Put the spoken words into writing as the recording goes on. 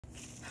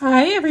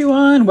Hi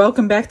everyone,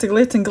 welcome back to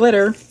Glitz and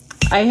Glitter.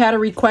 I had a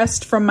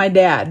request from my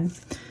dad.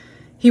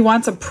 He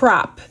wants a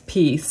prop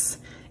piece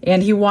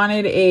and he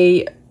wanted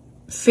a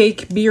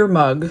fake beer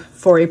mug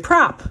for a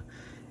prop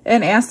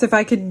and asked if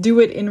I could do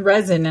it in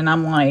resin, and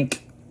I'm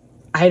like,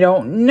 I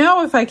don't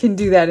know if I can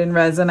do that in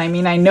resin. I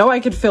mean, I know I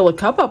could fill a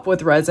cup up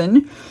with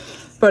resin,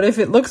 but if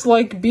it looks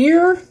like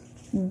beer,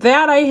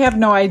 that I have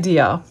no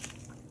idea.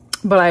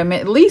 But I'm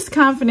at least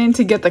confident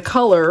to get the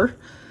color.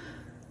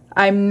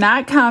 I'm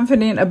not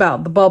confident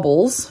about the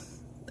bubbles.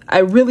 I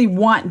really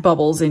want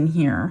bubbles in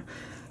here.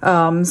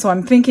 So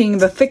I'm thinking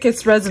the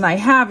thickest resin I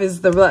have is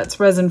the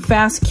Resin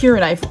Fast Cure.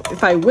 And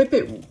if I whip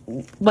it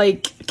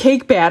like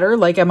cake batter,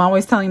 like I'm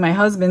always telling my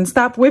husband,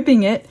 stop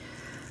whipping it.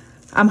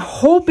 I'm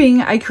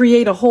hoping I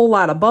create a whole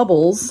lot of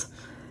bubbles,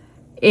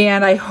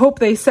 and I hope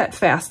they set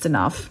fast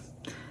enough.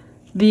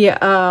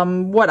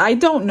 What I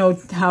don't know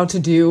how to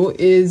do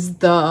is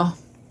the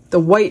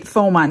white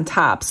foam on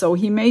top. So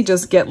he may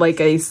just get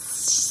like a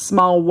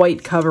small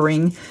white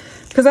covering,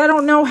 because I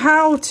don't know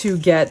how to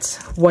get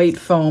white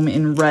foam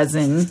in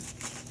resin.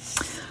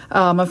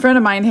 A friend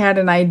of mine had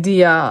an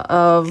idea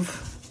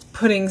of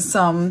putting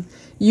some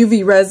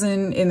UV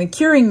resin in the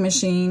curing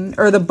machine,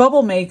 or the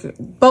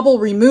bubble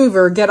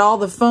remover, get all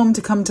the foam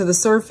to come to the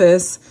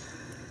surface,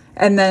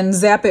 and then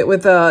zap it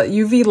with a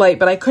UV light,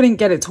 but I couldn't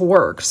get it to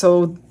work.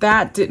 So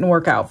that didn't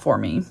work out for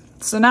me.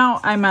 So now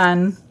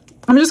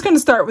I'm just going to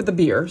start with the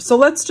beer. So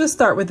let's just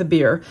start with the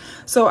beer.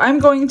 So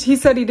he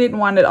said he didn't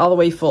want it all the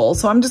way full.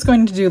 So I'm just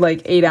going to do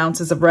like 8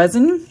 ounces of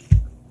resin.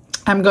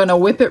 I'm going to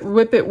whip it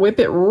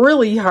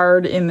really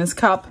hard in this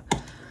cup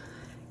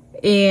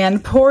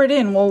and pour it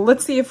in. Well,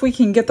 let's see if we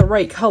can get the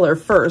right color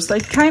first. I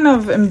kind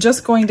of am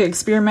just going to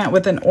experiment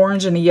with an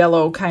orange and a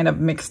yellow kind of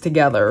mixed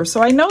together.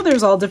 So I know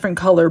there's all different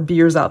color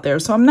beers out there,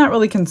 so I'm not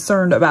really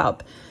concerned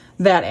about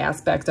that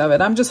aspect of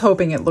it. I'm just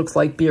hoping it looks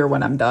like beer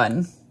when I'm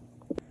done.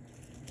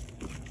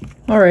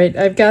 All right,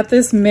 I've got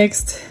this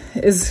mixed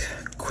as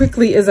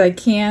quickly as I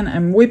can.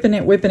 I'm whipping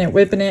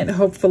it.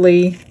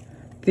 Hopefully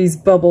these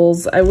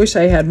bubbles, I wish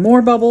I had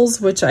more bubbles,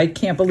 which I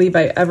can't believe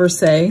I ever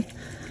say.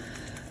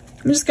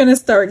 I'm just gonna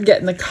start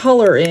getting the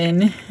color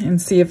in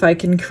and see if I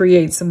can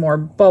create some more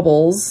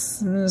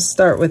bubbles. I'm gonna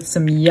start with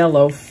some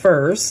yellow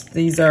first.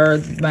 These are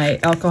my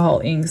alcohol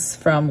inks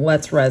from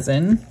Let's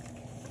Resin.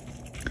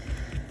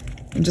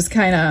 And just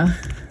kind of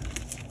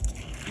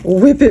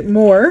whip it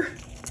more.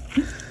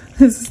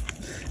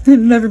 I've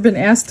never been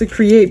asked to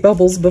create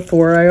bubbles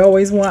before. I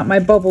always want my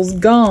bubbles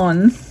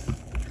gone.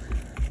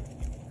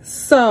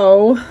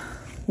 So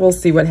we'll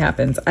see what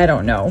happens. I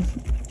don't know.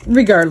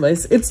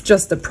 Regardless, it's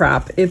just a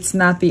prop. It's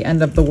not the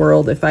end of the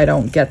world if I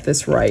don't get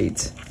this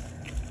right.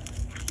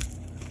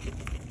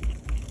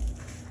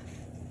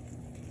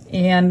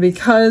 And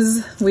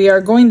because we are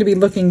going to be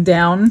looking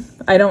down,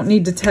 I don't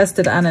need to test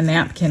it on a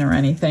napkin or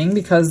anything,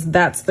 because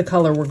that's the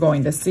color we're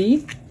going to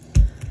see.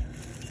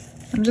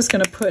 I'm just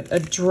going to put a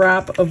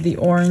drop of the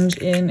orange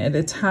in at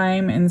a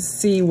time and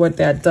see what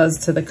that does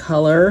to the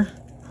color.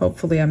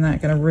 Hopefully I'm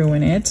not going to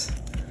ruin it.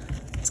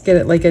 Let's get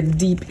it like a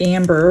deep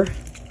amber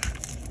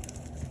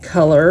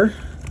color.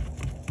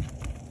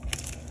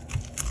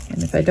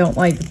 And if I don't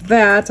like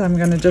that, I'm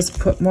going to just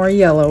put more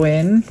yellow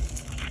in.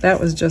 That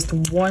was just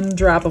 1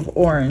 drop of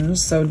orange,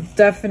 so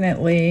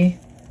definitely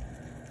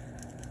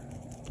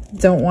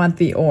don't want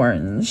the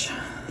orange.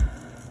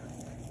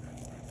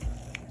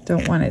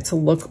 Don't want it to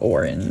look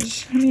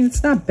orange. I mean,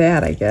 it's not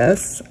bad, I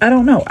guess. I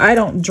don't know. I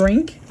don't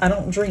drink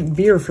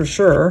beer for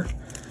sure.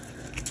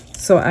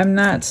 So I'm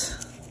not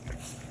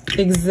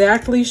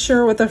exactly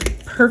sure what the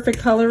perfect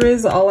color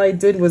is. All I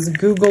did was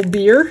Google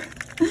beer,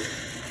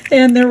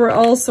 and there were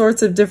all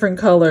sorts of different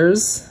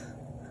colors.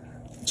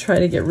 Try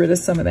to get rid of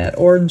some of that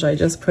orange I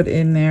just put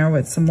in there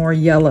with some more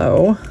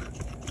yellow.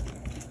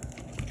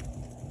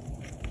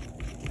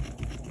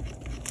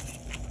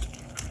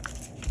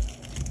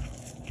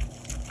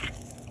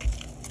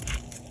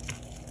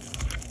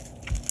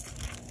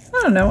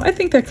 I don't know. I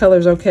think that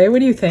color's okay. What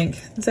do you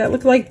think? Does that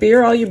look like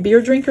beer, all you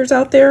beer drinkers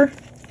out there?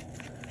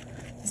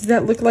 Does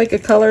that look like a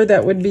color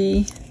that would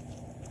be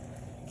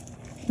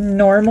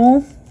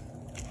normal?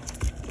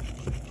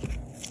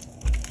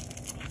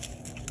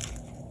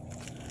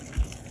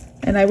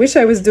 And I wish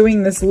I was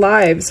doing this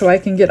live so I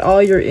can get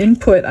all your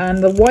input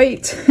on the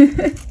white,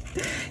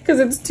 because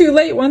it's too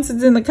late once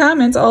it's in the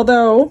comments.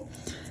 Although,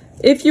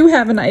 if you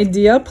have an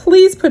idea,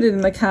 please put it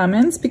in the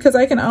comments, because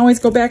I can always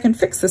go back and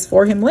fix this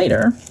for him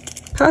later.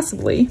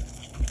 Possibly.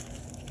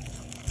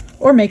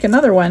 Or make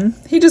another one.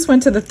 He just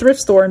went to the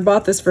thrift store and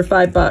bought this for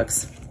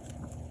 $5.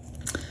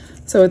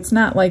 So it's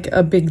not like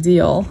a big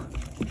deal.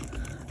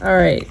 All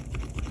right.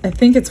 I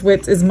think it's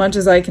whipped as much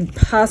as I can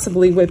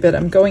possibly whip it.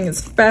 I'm going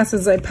as fast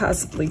as I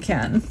possibly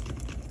can.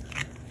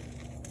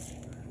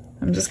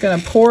 I'm just going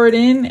to pour it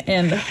in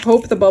and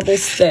hope the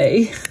bubbles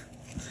stay.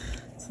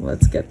 So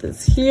let's get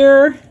this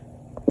here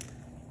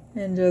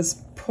and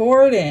just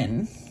pour it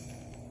in.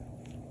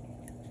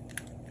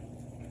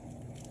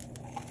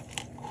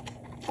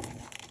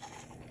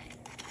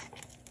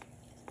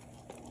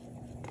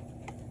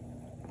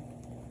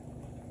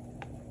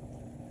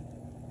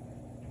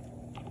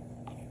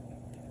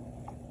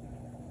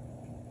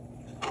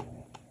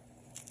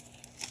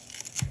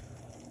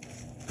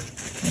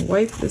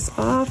 wipe this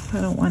off.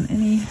 I don't want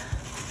any.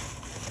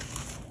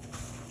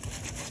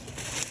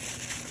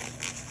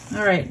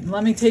 All right,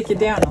 let me take you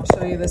down. I'll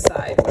show you the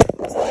side, what it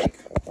looks like.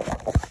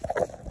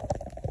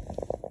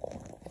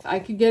 If I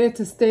could get it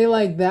to stay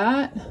like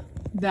that,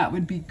 that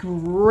would be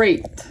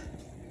great.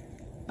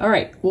 All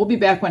right, we'll be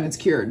back when it's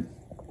cured.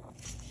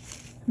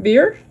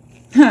 Beer?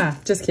 Ha,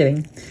 just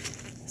kidding.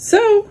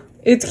 So,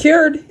 it's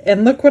cured,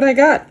 and look what I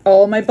got.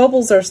 All my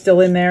bubbles are still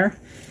in there,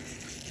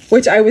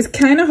 which I was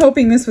kind of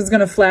hoping this was going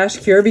to flash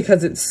cure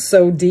because it's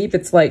so deep.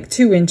 It's like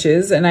 2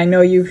 inches, and I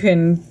know you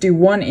can do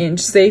 1 inch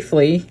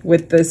safely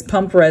with this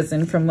pump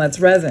resin from Let's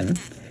Resin.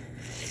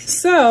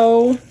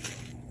 So,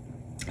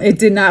 it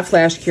did not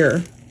flash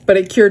cure, but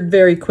it cured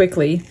very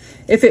quickly.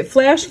 If it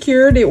flash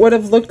cured, it would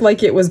have looked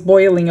like it was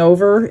boiling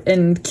over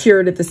and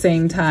cured at the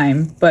same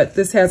time, but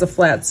this has a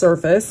flat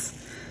surface.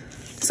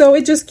 So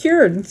it just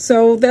cured,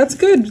 so that's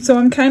good. So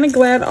I'm kind of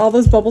glad all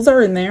those bubbles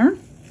are in there.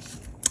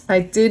 I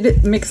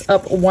did mix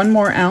up 1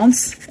 more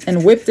ounce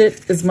and whipped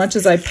it as much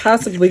as I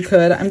possibly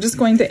could. I'm just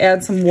going to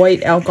add some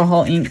white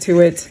alcohol ink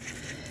to it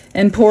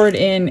and pour it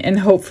in and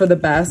hope for the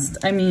best.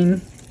 I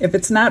mean, if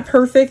it's not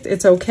perfect,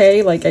 it's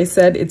okay. Like I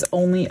said, it's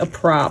only a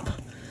prop.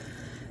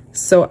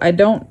 So I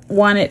don't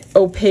want it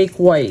opaque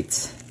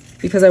white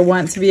because I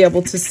want to be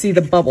able to see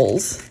the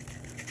bubbles,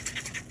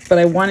 but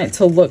I want it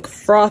to look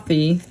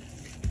frothy.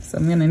 So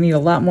I'm gonna need a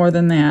lot more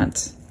than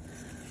that.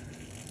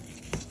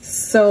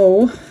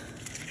 So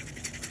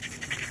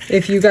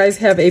if you guys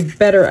have a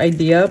better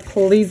idea,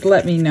 please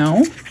let me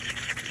know,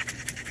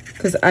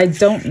 because I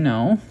don't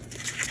know.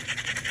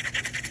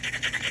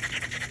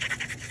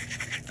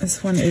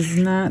 This one is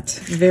not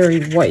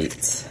very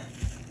white.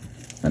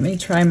 Let me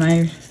try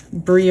my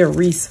Bria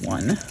Reese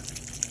one.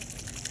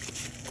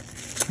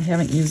 I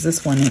haven't used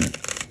this one in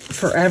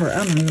forever.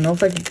 I don't even know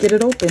if I could get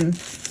it open.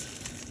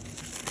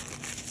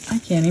 I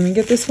can't even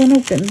get this one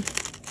open.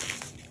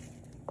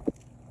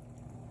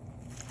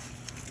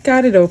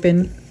 Got it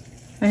open.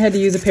 I had to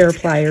use a pair of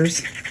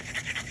pliers.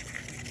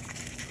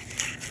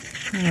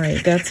 All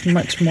right, that's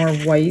much more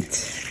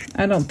white.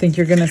 I don't think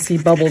you're gonna see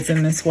bubbles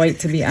in this white,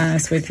 to be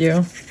honest with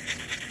you.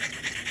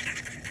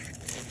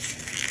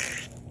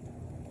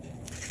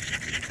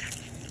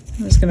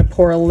 I'm just gonna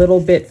pour a little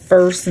bit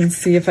first and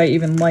see if I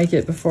even like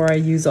it before I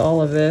use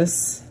all of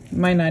this.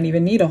 Might not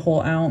even need a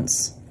whole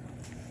ounce.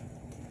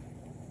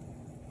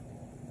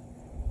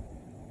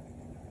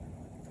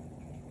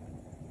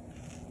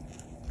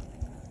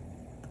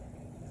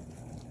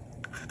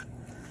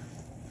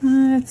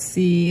 Let's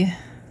see.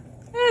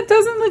 It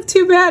doesn't look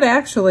too bad,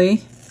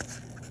 actually.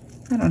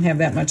 I don't have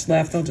that much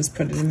left. I'll just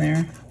put it in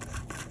there.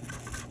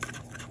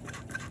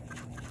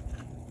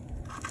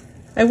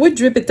 I would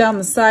drip it down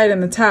the side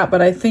and the top,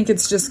 but I think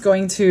it's just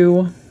going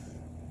to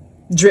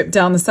drip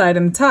down the side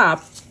and the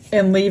top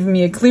and leave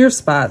me a clear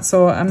spot.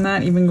 So I'm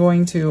not even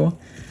going to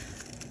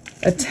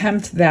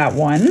attempt that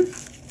one.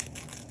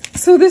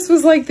 So this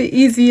was like the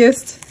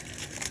easiest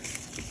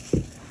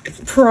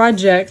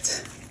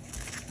project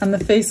on the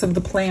face of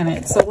the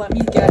planet. So let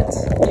me get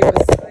you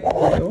a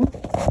side view.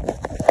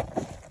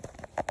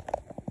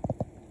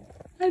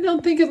 I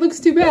don't think it looks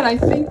too bad. I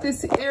think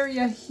this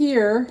area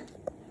here,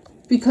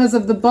 because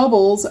of the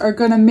bubbles, are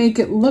gonna make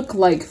it look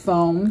like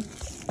foam.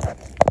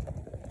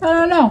 I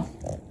don't know.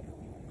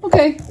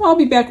 Okay, well, I'll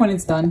be back when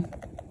it's done.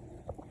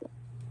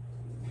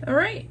 All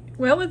right,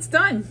 well, it's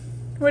done.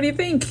 What do you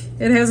think?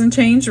 It hasn't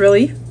changed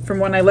really from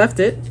when I left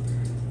it.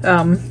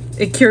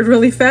 It cured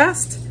really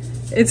fast.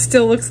 It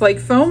still looks like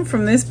foam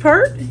from this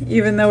part,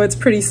 even though it's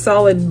pretty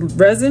solid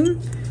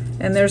resin.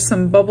 And there's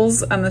some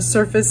bubbles on the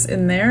surface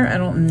in there. I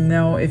don't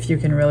know if you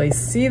can really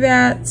see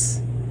that.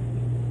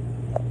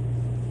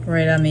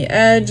 Right on the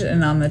edge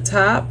and on the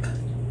top.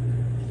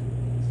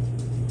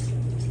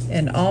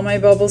 And all my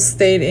bubbles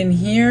stayed in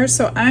here,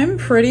 so I'm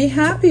pretty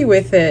happy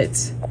with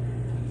it.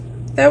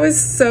 That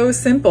was so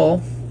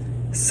simple,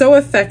 so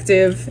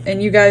effective,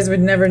 and you guys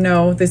would never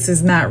know this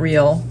is not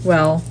real.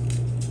 Well,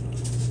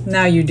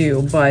 now you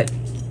do, but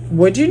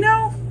would you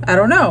know? I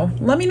don't know.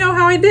 Let me know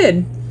how I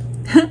did.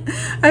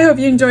 I hope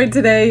you enjoyed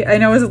today. I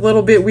know it was a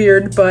little bit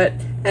weird, but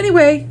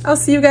anyway, I'll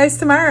see you guys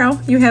tomorrow.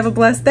 You have a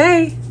blessed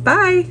day.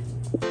 Bye.